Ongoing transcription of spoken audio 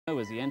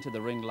As he entered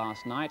the ring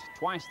last night,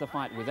 twice the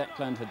fight with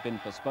Eklund had been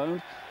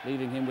postponed,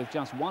 leaving him with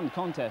just one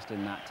contest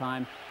in that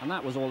time, and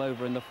that was all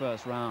over in the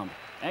first round.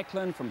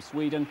 Eklund from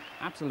Sweden,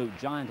 absolute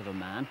giant of a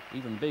man,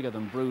 even bigger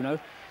than Bruno,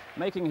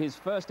 making his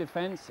first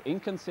defence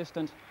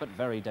inconsistent but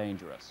very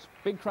dangerous.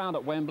 Big crowd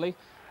at Wembley.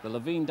 The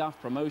Levine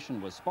Duff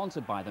promotion was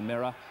sponsored by the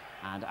Mirror,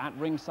 and at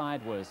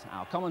ringside was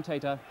our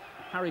commentator,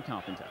 Harry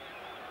Carpenter.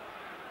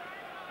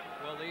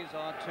 Well, these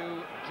are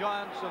two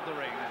giants of the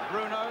ring.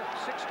 Bruno,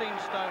 16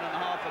 stone and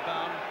half a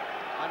pound,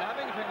 and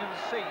having to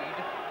concede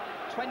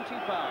 20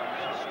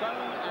 pounds, a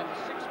stone and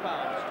 6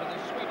 pounds to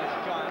the Swedish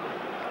giant,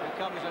 who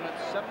comes in at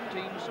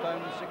 17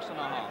 stone 6 and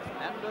a half.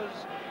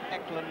 Anders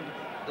Eklund,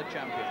 the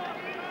champion.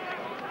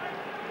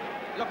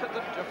 Look at the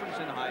difference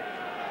in height.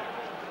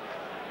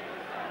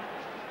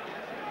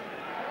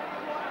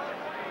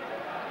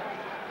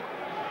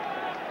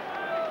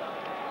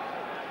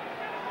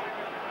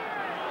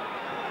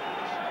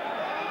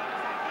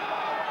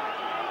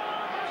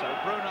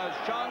 Bruno's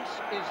chance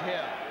is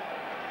here.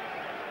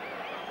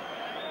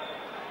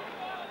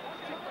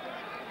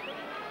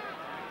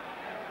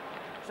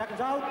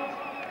 Seconds out.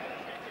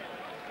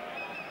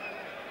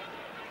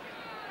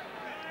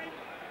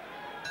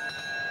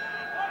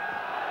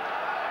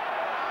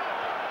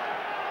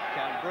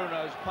 Can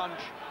Bruno's punch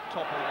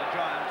topple the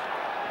giant?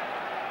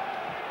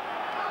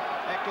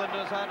 Eklund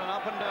has had an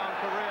up and down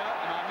career,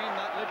 and I mean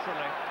that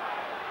literally.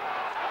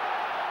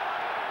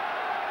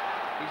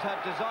 He's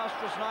had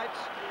disastrous nights,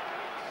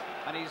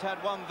 and he's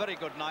had one very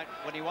good night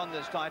when he won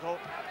this title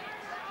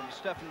from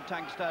Stefan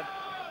Tangstad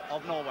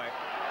of Norway.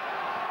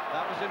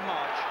 That was in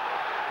March.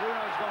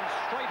 Bruno's gone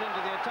straight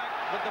into the attack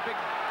with the big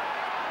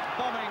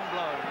bombing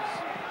blows.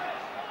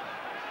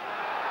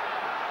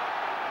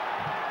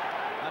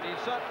 And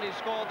he's certainly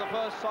scored the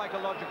first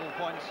psychological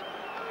points,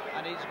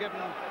 and he's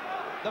given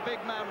the big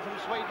man from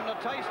Sweden a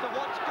taste of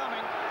what's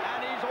coming,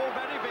 and he's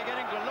already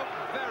beginning to look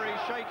very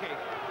shaky.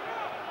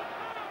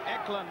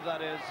 Eklund,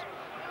 that is.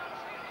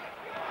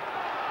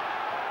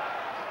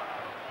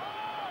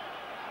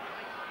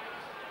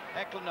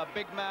 Eklund, a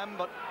big man,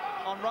 but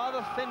on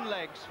rather thin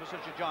legs for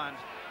such a giant.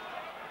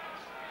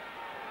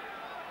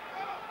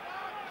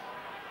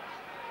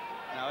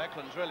 Now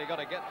Eklund's really got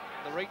to get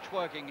the reach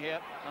working here,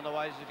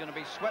 otherwise he's going to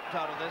be swept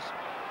out of this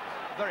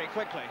very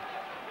quickly.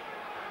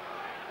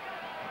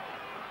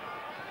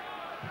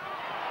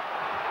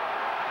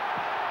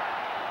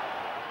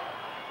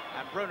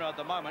 And Bruno at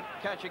the moment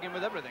catching him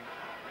with everything,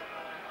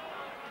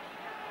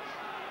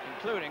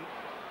 including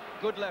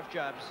good left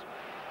jabs.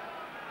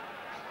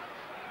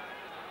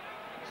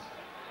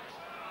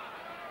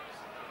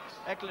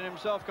 Eklund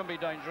himself can be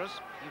dangerous.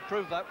 He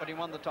proved that when he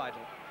won the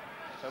title.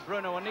 So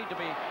Bruno will need to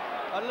be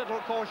a little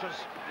cautious.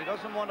 He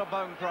doesn't want a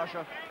bone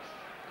crusher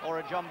or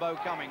a jumbo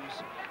Cummings.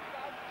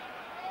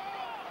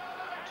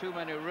 Two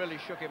men who really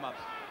shook him up.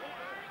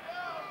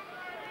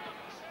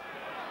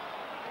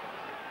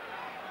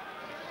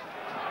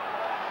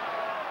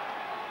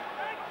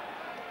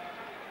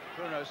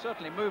 Bruno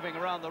certainly moving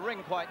around the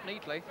ring quite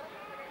neatly.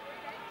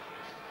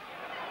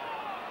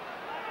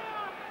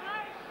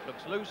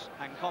 Looks loose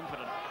and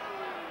confident.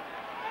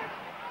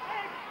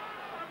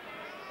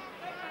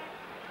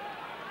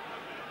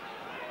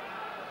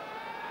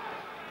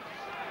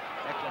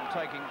 Eklund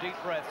taking deep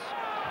breaths.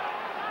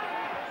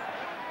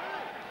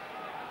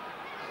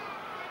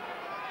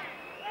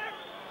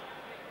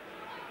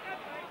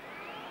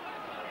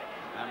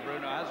 And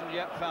Bruno hasn't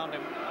yet found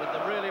him with the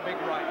really big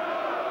right.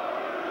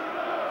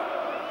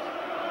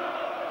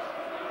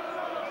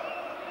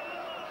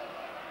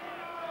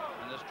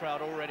 And this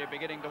crowd already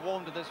beginning to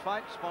warm to this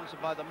fight,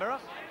 sponsored by the Mirror.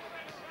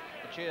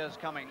 The cheers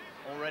coming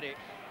already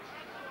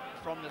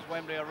from this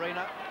Wembley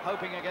arena,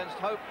 hoping against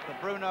hope that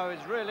Bruno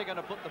is really going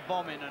to put the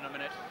bomb in a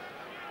minute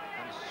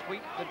and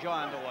sweep the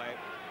giant away.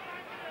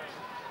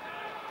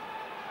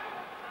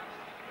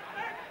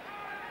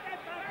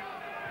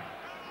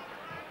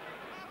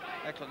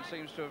 Eklund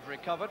seems to have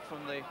recovered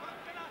from the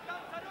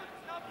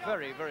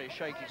very, very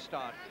shaky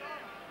start.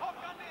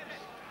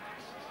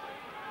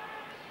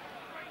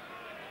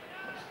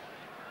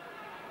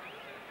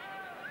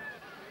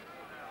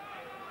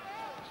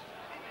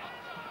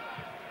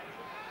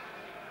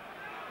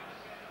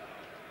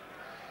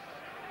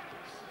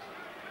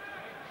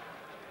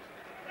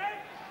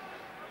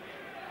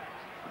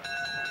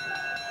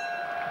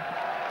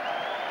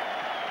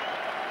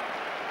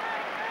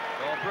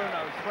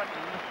 Bruno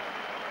threatened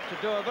to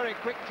do a very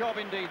quick job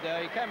indeed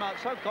there. He came out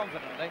so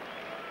confidently.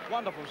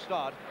 Wonderful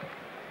start.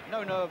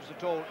 No nerves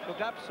at all.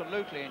 Looked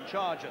absolutely in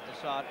charge at the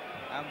start.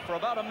 And for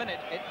about a minute,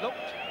 it looked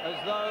as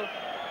though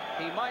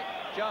he might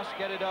just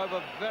get it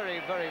over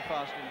very, very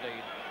fast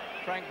indeed.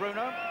 Frank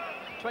Bruno,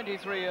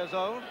 23 years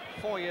old,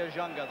 4 years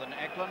younger than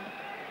Eklund.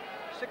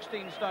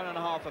 16 stone and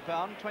a half a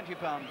pound, 20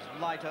 pounds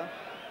lighter.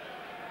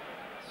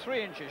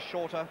 3 inches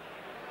shorter,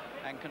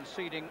 and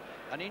conceding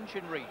an inch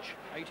in reach,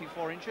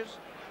 84 inches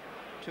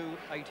to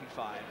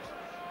 85.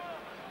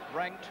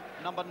 Ranked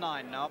number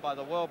 9 now by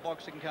the World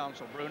Boxing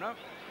Council, Bruno.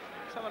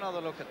 Let's have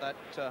another look at that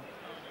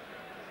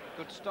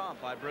good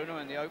start by Bruno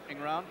in the opening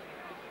round.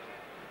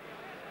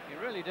 He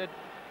really did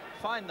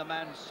find the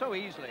man so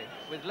easily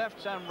with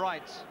lefts and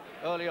rights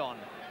early on.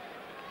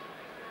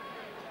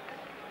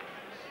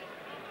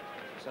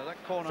 So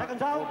that corner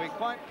will be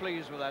quite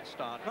pleased with that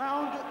start.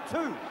 Round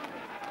 2.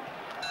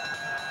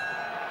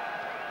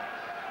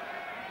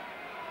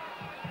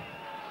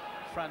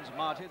 Franz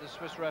Marti, the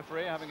Swiss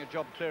referee, having a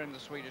job clearing the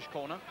Swedish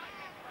corner.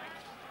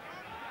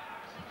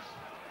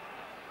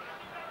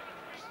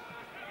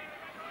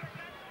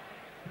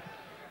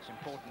 It's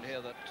important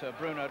here that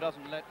Bruno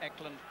doesn't let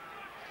Eklund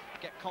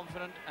get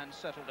confident and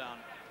settle down.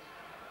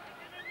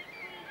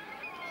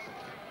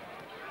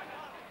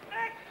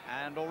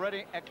 And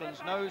already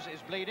Eklund's nose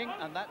is bleeding,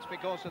 and that's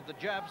because of the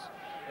jabs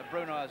that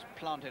Bruno has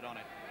planted on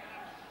it.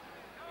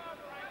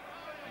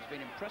 He's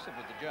been impressive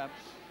with the jabs.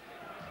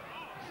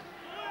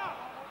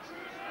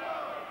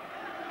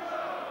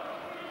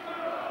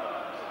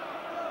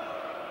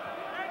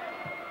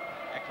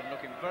 Eklund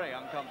looking very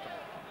uncomfortable.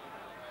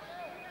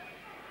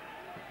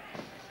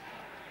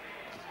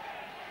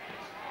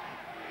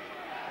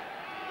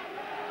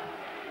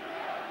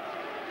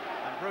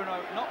 And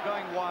Bruno not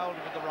going wild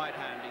with the right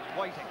hand, he's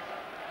waiting.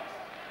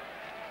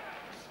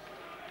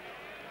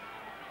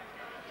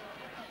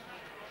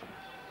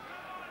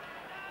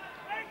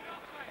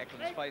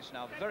 Eklund's face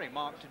now very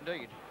marked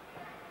indeed.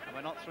 And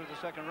we're not through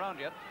the second round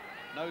yet.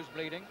 Nose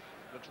bleeding,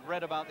 looks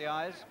red about the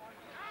eyes.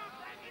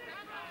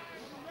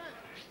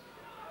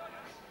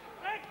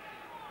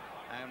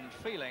 And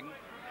feeling,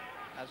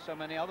 as so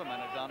many other men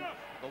have done,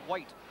 the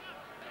weight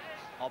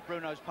of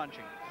Bruno's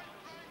punching.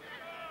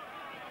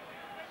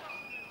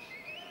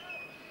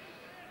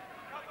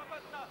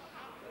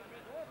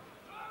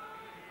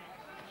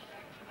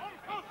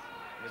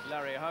 With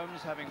Larry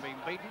Holmes having been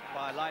beaten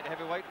by light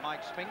heavyweight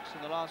Mike Spinks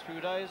in the last few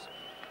days,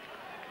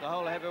 the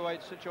whole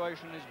heavyweight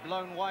situation is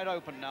blown wide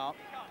open now.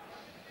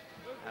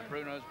 And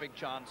Bruno's big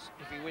chance,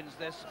 if he wins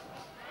this,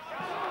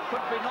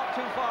 could be not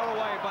too far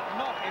away, but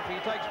not if he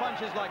takes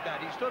punches like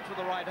that. He stood for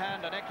the right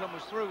hand and Eklund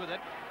was through with it.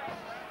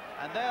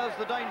 And there's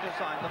the danger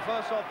sign, the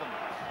first of them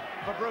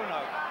for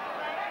Bruno.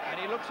 And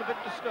he looks a bit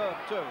disturbed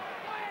too.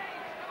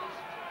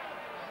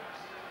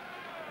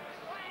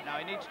 Now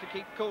he needs to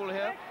keep cool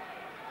here.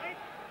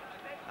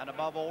 And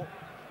above all,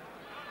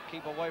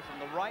 keep away from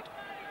the right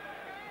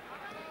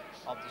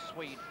of the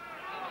Swede.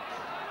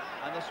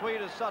 And the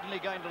Swede has suddenly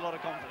gained a lot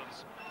of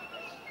confidence.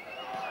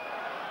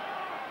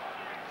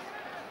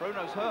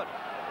 Bruno's hurt.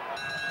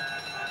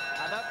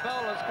 And that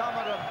bell has come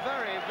at a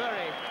very,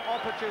 very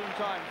opportune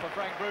time for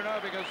Frank Bruno,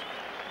 because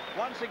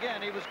once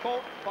again he was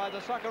caught by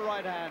the sucker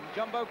right hand.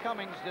 Jumbo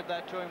Cummings did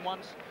that to him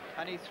once,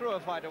 and he threw a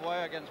fight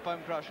away against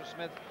Bone Crusher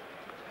Smith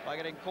by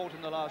getting caught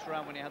in the last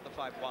round when he had the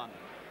fight won.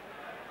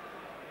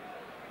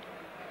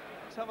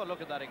 Let's have a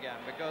look at that again,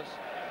 because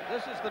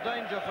this is the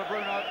danger for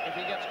Bruno if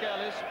he gets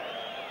careless.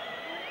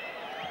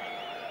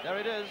 There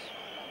it is,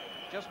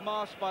 just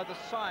masked by the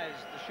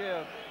size, the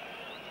sheer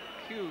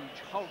huge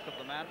hulk of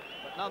the man.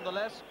 But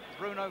nonetheless,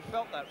 Bruno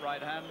felt that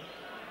right hand,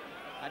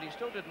 and he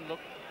still didn't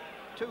look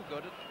too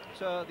good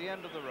at the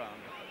end of the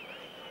round.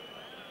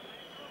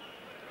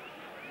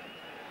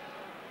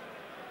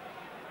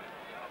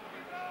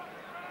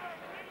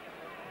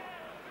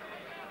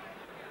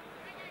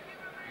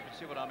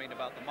 See what I mean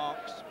about the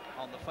marks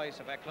on the face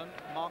of Eklund,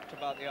 marked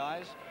about the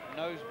eyes,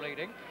 nose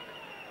bleeding,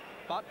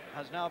 but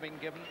has now been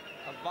given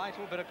a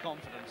vital bit of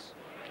confidence,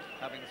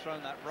 having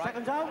thrown that right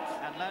and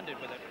landed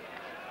with it.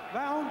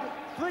 Round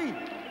 3. And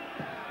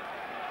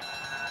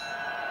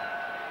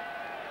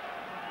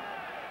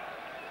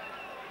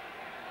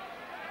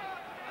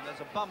there's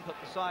a bump at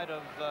the side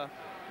of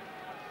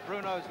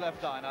Bruno's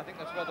left eye, and I think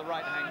that's where the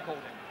right hand caught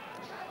him.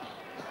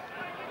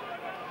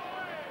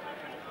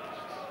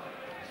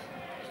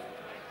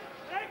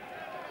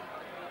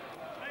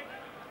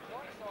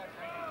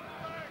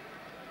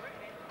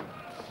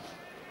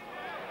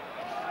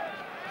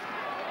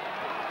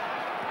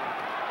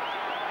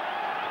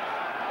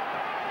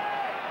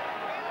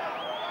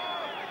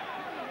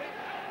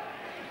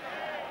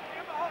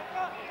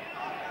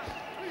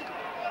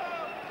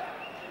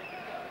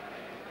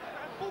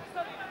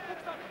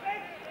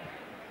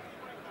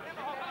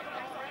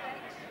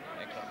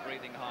 Eklund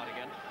breathing hard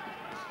again.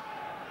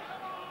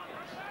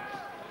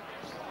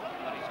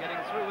 But he's getting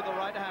through with the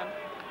right hand.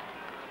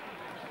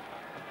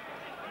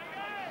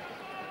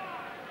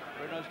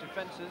 Bruno's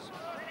defences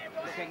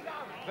looking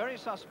very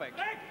suspect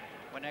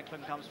when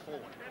Eklund comes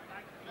forward.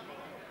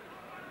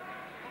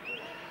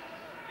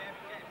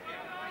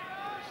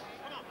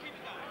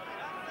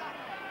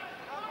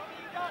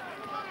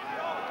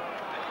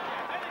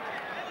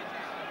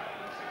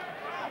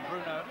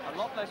 Bruno a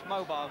lot less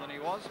mobile than he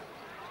was.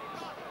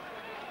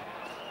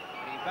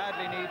 He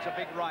badly needs a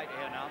big right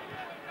here now.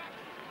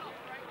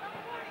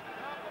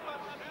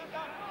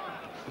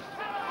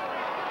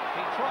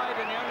 He tried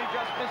and he only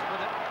just missed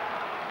with it.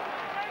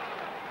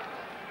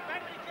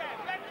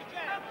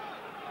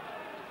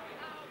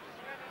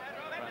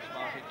 Franz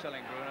Marti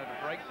telling Bruno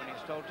to break when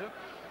he's told to.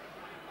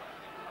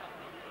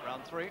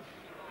 Round 3.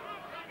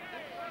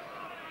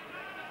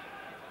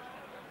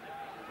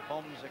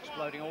 Bombs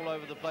exploding all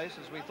over the place,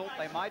 as we thought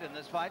they might in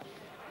this fight.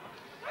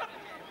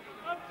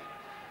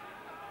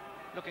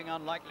 looking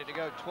unlikely to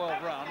go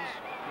 12 rounds,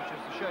 which is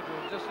the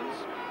scheduled distance.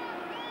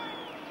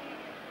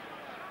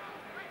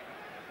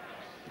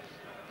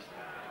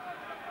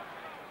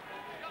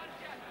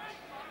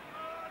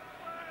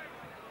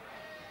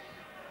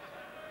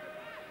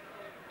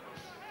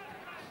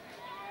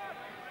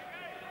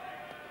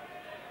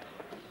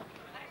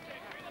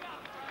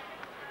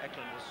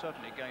 Eklund has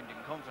certainly gained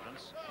in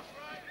confidence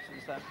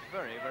since that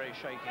very, very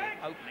shaky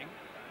opening.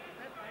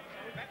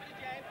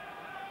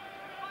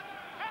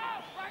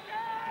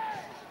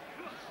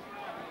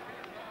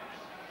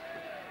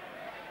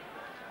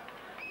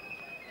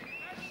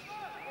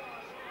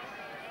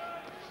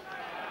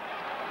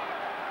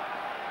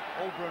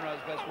 All Bruno's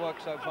best work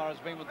so far has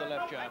been with the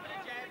left jab.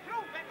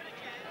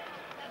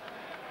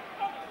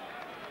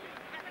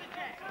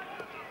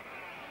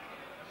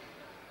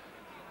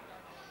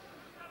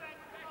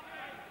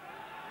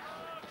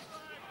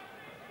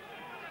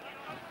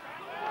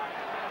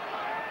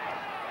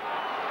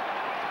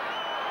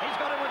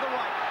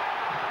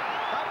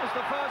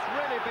 The first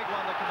really big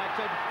one that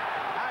connected,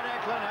 and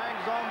Eklund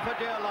hangs on for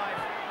dear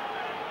life.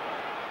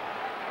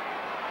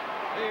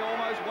 He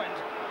almost went,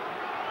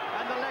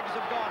 and the legs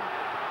have gone.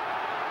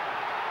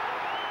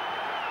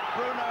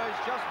 Bruno is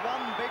just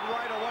one big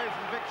right away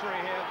from victory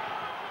here,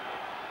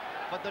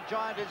 but the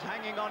giant is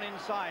hanging on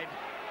inside.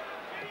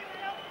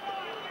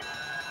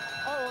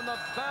 Oh, and the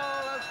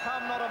bell has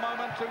come not a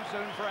moment too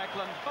soon for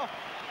Eklund. Oh,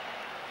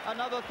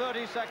 another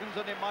 30 seconds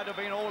and it might have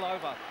been all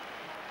over.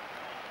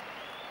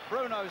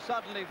 Bruno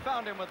suddenly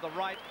found him with the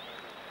right,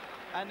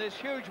 and this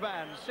huge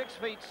man,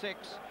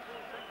 6'6"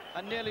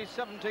 and nearly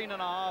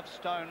 17.5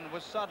 stone,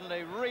 was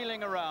suddenly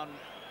reeling around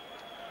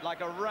like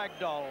a rag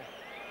doll.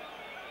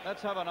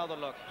 Let's have another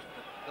look.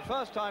 The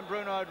first time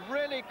Bruno had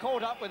really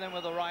caught up with him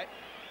with the right.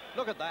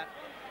 Look at that.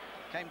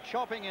 Came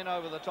chopping in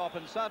over the top,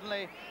 and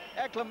suddenly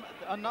Eklund,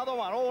 another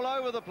one all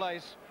over the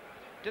place.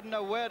 Didn't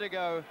know where to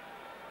go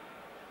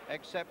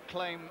except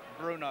claim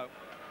Bruno.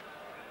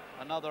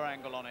 Another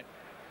angle on it.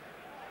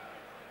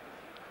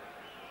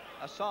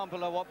 A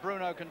sample of what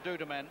Bruno can do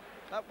to men.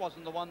 That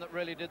wasn't the one that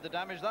really did the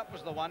damage. That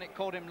was the one. It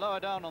caught him lower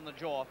down on the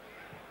jaw,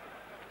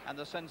 and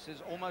the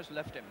senses almost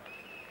left him.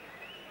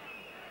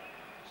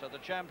 So the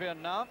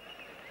champion now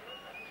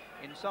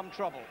in some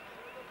trouble.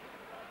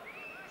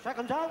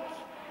 Seconds out.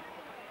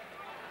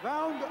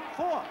 Round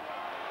 4.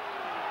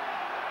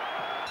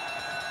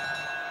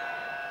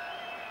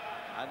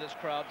 And this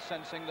crowd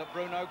sensing that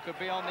Bruno could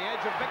be on the edge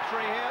of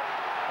victory here.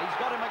 He's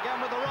got him again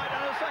with the right,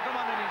 and a second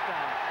one, and he's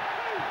down.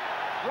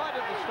 Right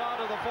at the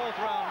start of the 4th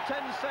round, 10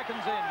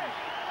 seconds in.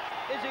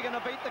 Is he going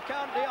to beat the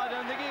count? I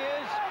don't think he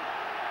is.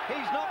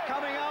 He's not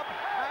coming up,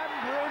 and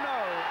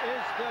Bruno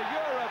is the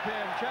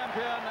European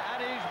champion,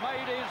 and he's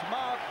made his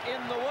mark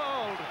in the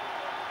world.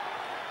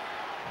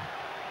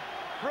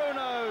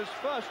 Bruno's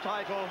first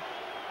title,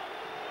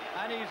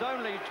 and he's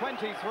only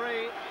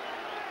 23,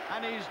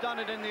 and he's done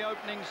it in the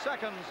opening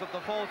seconds of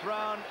the 4th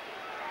round.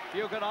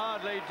 You can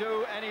hardly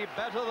do any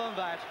better than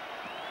that.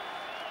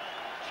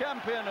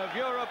 Champion of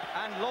Europe,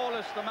 and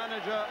Lawless, the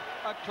manager,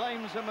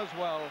 acclaims him as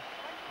well.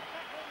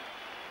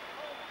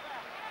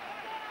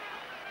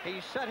 He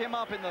set him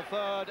up in the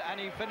 3rd, and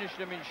he finished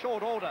him in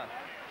short order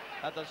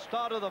at the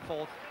start of the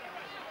 4th.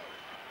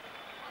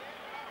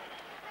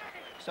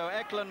 So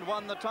Eklund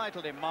won the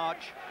title in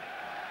March,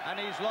 and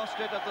he's lost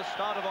it at the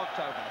start of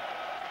October.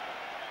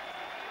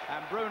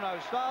 And Bruno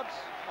starts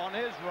on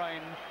his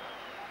reign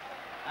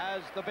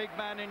as the big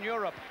man in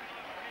Europe.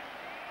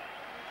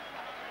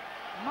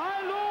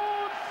 My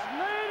lords,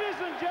 ladies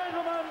and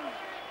gentlemen,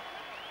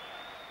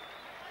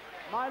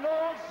 my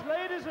lords,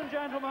 ladies and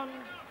gentlemen,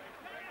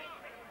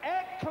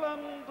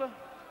 Eklund,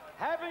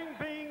 having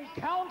been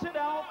counted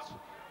out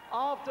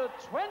after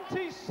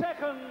 20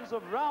 seconds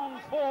of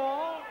round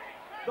 4,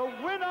 the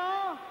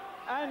winner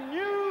and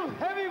new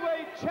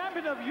heavyweight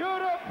champion of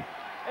Europe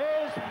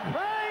is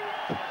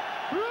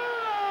Bruno!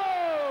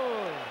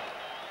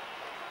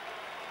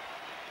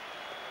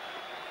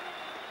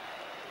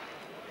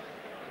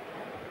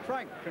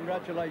 Frank,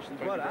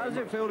 congratulations. Well, how does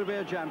it feel to be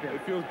a champion?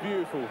 It feels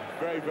beautiful,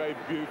 very, very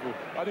beautiful.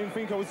 I didn't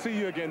think I would see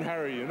you again,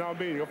 Harry, you know what I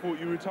mean? I thought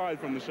you retired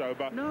from the show,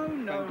 but... No,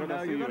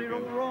 you got it all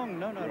wrong.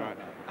 No.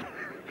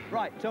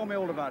 Right, tell me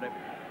all about it.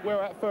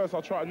 Well, at first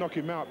I tried to knock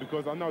him out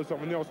because I know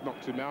someone else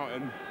knocked him out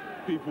and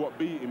people what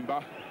beat him,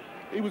 but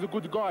he was a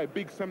good guy,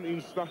 big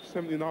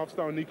 17.5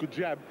 stone, he could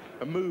jab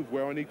and move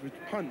where I need to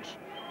punch.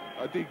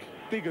 I dig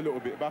a little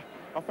bit, but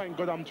I thank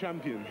God I'm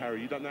champion,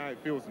 Harry. You don't know how it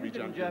feels to be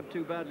champion. You didn't jab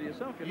too badly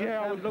yourself, you know?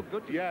 Yeah, I would look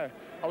good to you. Yeah,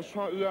 I was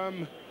trying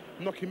to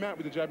knock him out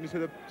with the jab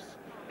instead of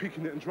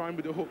picking it and trying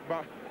with the hook,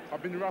 but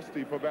I've been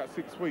rusty for about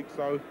 6 weeks,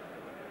 so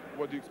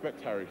what do you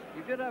expect, Harry?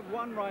 You did have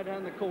one right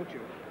hand that caught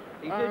you.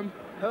 He did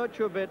hurt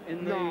you a bit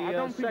in the I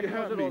don't think second, it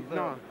hurt me,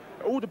 no.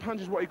 All the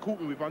punches what he caught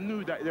me with, I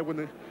knew that they were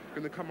going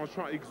to come. I was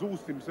trying to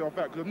exhaust himself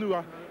out, because I knew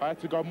I had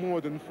to go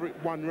more than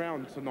 1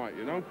 round tonight,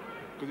 you know?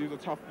 Because he was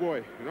a tough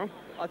boy, you know?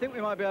 I think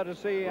we might be able to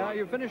see how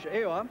you finish.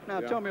 Here you are.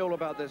 Now, tell me all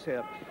about this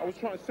here. I was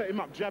trying to set him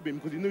up, jab him,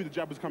 because he knew the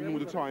jab was coming all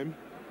the time.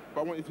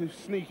 but I wanted to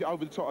sneak it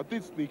over the top. I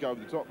did sneak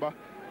over the top, but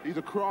he's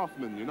a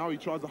craftsman, you know. He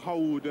tries to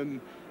hold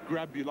and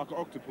grab you like an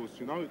octopus,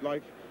 you know,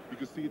 like you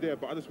can see there.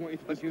 But I just wanted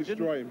to just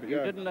destroy him. You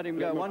didn't let him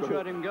go. Once you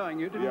had him going,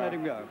 you didn't let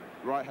him go.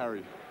 Right,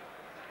 Harry.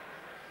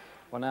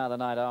 Well, now the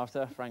night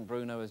after, Frank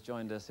Bruno has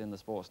joined us in the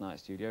Sports Night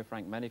studio.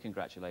 Frank, many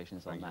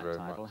congratulations on that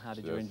title. How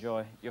did you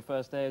enjoy your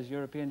first day as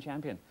European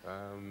champion?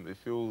 It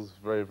feels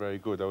very, very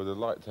good. I would have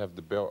liked to have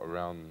the belt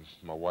around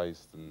my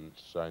waist and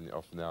showing it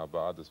off now,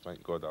 but I just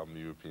thank God I'm the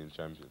European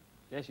champion.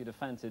 Yes, you'd have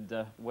fancied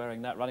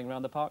wearing that running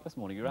around the park this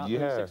morning. You're out doing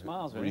 6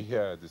 miles, really?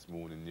 Yeah, this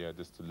morning, yeah,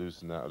 just to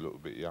loosen that a little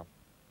bit, yeah.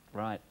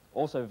 Right.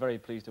 Also very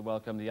pleased to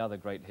welcome the other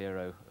great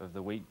hero of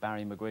the week,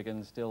 Barry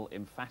McGuigan, still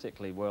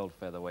emphatically world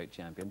featherweight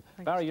champion.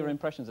 Barry, your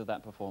impressions of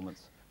that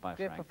performance by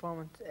Frank? Great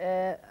performance.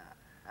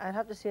 I'd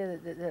have to say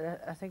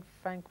that I think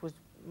Frank was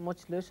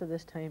much looser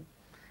this time.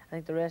 I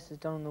think the rest has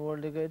done the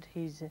world of good.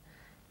 He's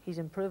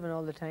improving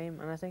all the time,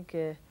 and I think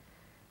the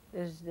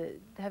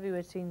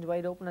heavyweight scene's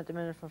wide open at the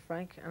minute for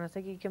Frank, and I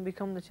think he can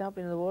become the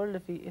champion of the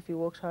world if he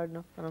works hard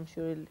enough, and I'm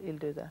sure he'll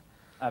do that.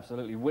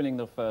 Absolutely. Winning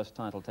the first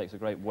title takes a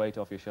great weight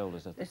off your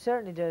shoulders, doesn't it? It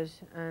certainly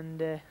does,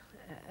 and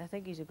I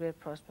think he's a great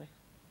prospect.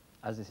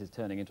 As this is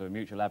turning into a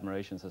mutual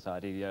admiration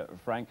society,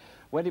 Frank,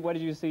 where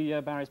did you see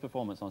Barry's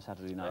performance on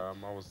Saturday night?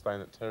 I was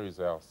staying at Terry's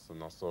house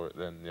and I saw it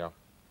then, yeah.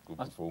 Good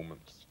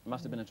performance.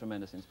 Must have been a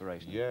tremendous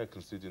inspiration. Yeah,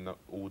 considering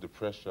all the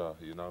pressure,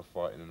 you know,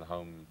 fighting in the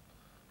home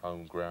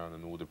ground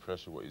and all the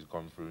pressure what he's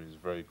gone through. He's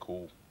very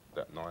cool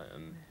that night,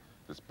 and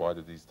just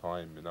bided his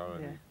time, you know,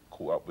 and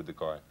caught up with the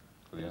guy.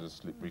 Because he was a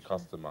slippery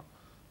customer,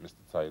 Mr.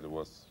 Taylor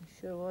was.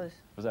 He sure was.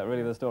 Was that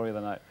really the story of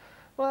the night?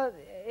 Well,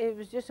 it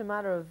was just a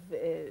matter of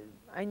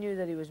I knew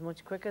that he was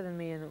much quicker than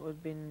me, and it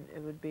would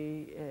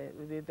be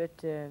a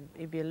bit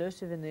he'd be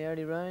elusive in the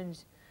early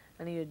rounds,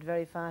 and he had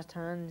very fast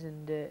hands,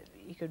 and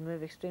he could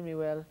move extremely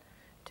well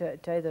to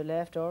either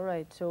left or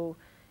right. So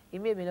he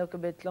made me look a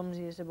bit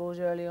clumsy, I suppose,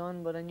 early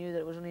on, but I knew that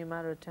it was only a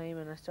matter of time,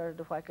 and I started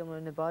to whack him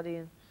around the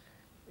body,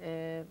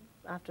 and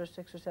after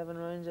 6 or 7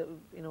 rounds,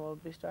 you know, I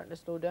would be starting to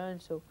slow down.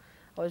 So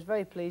I was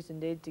very pleased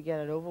indeed to get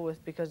it over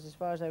with, because as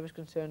far as I was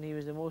concerned, he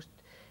was the most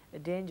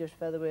dangerous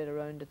featherweight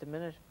around at the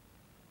minute,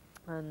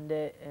 and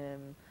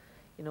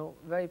you know,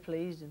 very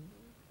pleased, and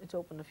it's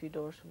opened a few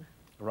doors for me.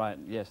 Right,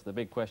 yes, the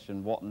big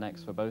question, what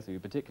next for both of you,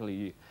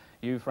 particularly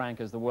you, Frank,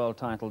 as the world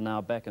title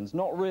now beckons.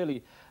 Not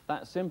really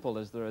that simple,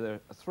 as there are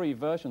 3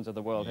 versions of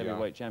the World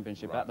Heavyweight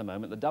Championship at the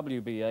moment. The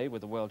WBA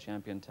with the world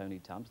champion Tony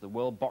Tubbs, the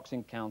World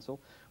Boxing Council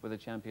with the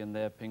champion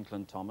there,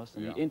 Pinkland Thomas,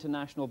 and the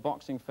International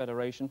Boxing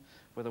Federation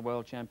with the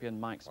world champion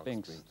Mike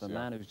Spinks, the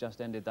man who's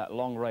just ended that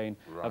long reign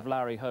of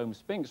Larry Holmes.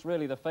 Spinks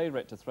really the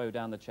favourite to throw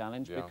down the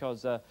challenge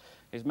because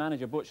his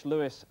manager Butch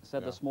Lewis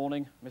said this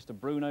morning, Mr.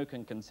 Bruno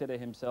can consider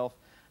himself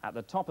at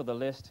the top of the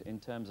list in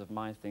terms of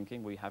my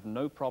thinking. We have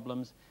no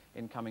problems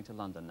in coming to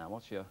London now.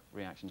 What's your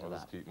reaction to that? I'll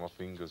just keep my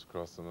fingers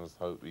crossed and I just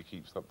hope he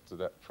keeps up to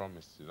that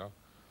promise, you know.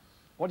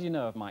 What do you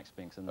know of Mike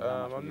Spinks and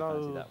how much would you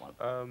fancy that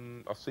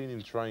one? I've seen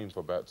him train for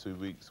about 2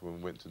 weeks when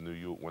we went to New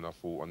York when I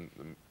fought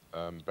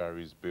on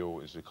Barry's bill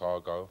in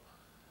Chicago.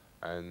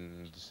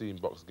 And to see him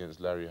box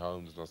against Larry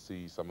Holmes, and I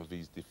see some of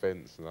his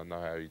defence, and I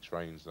know how he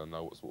trains, and I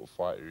know what sort of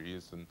fighter he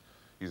is, and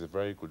he's a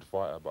very good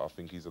fighter, but I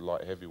think he's a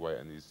light heavyweight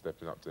and he's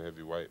stepping up to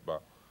heavyweight.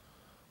 But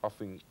I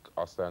think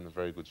I stand a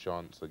very good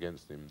chance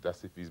against him.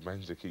 That's if his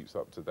manager keeps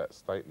up to that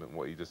statement,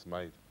 what he just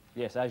made.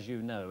 Yes, as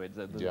you know,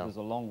 there's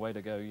a long way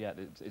to go yet.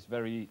 It's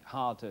very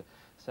hard to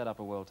set up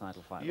a world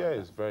title fight. Yeah,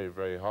 it's very,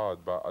 very hard,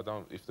 but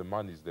if the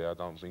money's there, I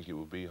don't think it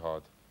will be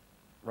hard.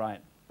 Right.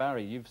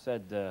 Barry, you've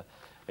said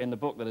in the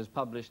book that is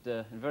published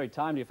in very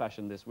timely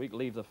fashion this week,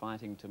 Leave the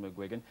Fighting to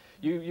McGuigan,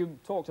 you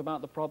talked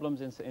about the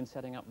problems in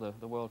setting up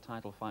the world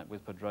title fight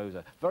with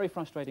Pedrosa. Very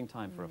frustrating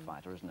time for a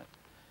fighter, isn't it?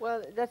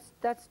 Well,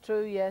 that's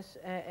true, yes.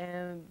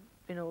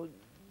 You know,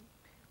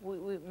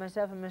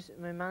 myself and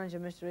my manager,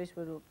 Mr.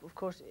 Eastwood, of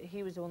course,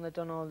 he was the one that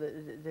done all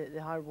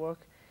the hard work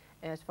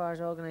as far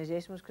as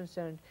organisation was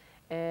concerned.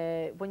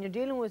 When you're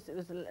dealing with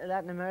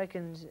Latin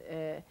Americans,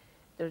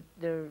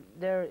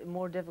 they're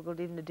more difficult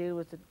even to deal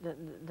with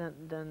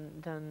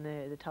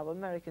than the top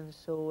Americans.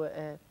 So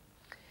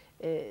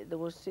there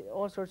was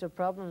all sorts of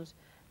problems,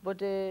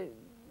 but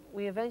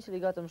we eventually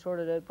got them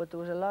sorted out. But there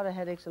was a lot of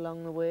headaches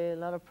along the way, a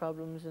lot of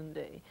problems, and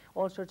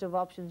all sorts of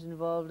options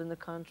involved in the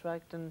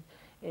contract. And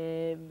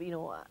you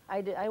know,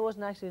 I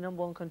wasn't actually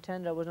 #1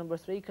 contender. I was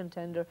 #3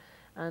 contender,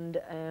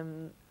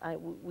 and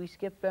we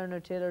skipped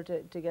Bernard Taylor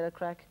to get a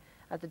crack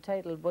at the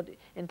title, but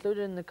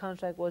included in the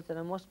contract was that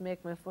I must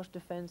make my first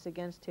defence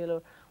against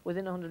Taylor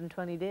within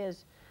 120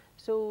 days.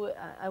 So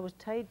I was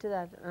tied to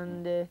that,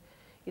 and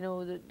you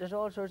know, there's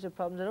all sorts of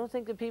problems. I don't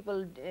think that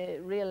people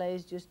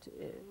realise just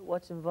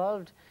what's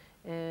involved.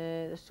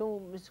 There's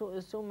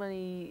so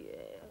many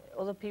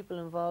other people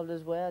involved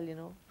as well, you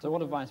know. So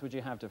what advice would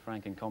you have to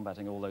Frank in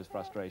combating all those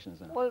frustrations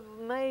then? Well,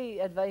 my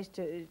advice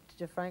to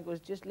Frank was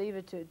just leave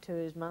it to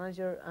his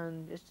manager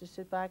and just to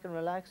sit back and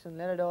relax and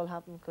let it all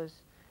happen,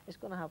 because it's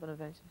going to happen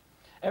eventually.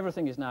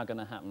 Everything is now going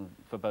to happen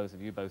for both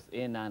of you, both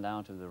in and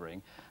out of the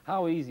ring.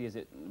 How easy is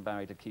it,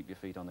 Barry, to keep your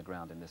feet on the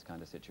ground in this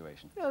kind of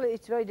situation? Well,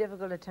 it's very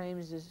difficult at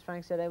times. As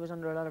Frank said, I was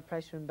under a lot of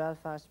pressure in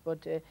Belfast,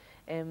 but you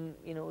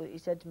know, he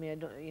said to me,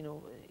 you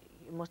know,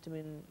 it must have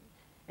been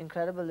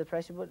incredible, the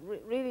pressure, but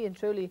really and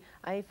truly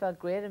I felt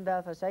great in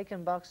Belfast. I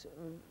can box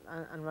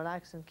and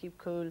relax and keep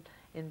cool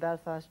in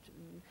Belfast.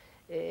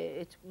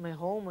 It's my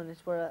home and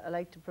it's where I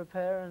like to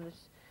prepare, and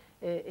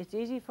it's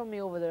easy for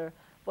me over there,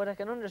 but I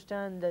can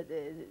understand that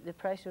the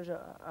pressures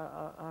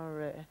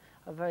are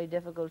very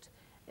difficult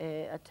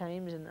at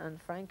times,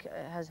 and Frank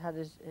has had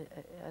his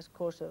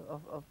course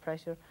of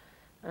pressure,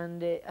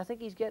 and I think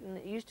he's getting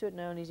used to it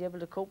now and he's able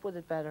to cope with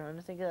it better, and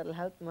I think that'll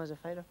help him as a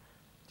fighter.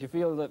 Do you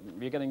feel that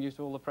you're getting used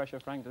to all the pressure,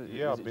 Frank?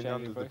 Yeah, I've been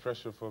under the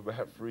pressure for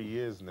about 3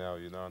 years now,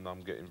 you know, and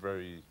I'm getting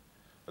very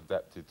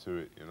adapted to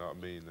it, you know what I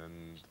mean,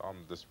 and I'm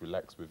just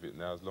relaxed with it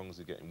now. As long as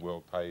you're getting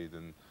well paid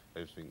and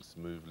everything's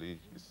smoothly,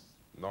 it's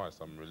nice.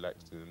 I'm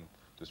relaxed and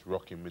just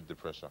rocking with the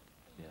pressure.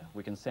 Yeah,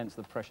 we can sense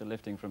the pressure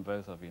lifting from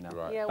both of you now.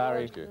 Right. Yeah,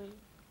 Barry, well,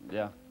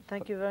 yeah.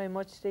 Thank you very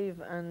much, Steve,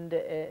 and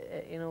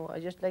you know, I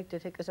just like to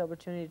take this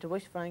opportunity to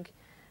wish Frank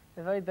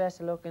the very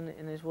best of luck in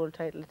his world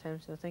title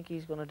attempt. So I think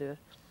he's going to do it.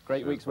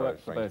 Great week's work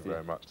for both of you. Thank you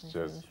very much.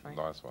 Cheers.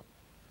 Nice one.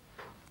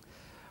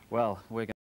 Well, we're going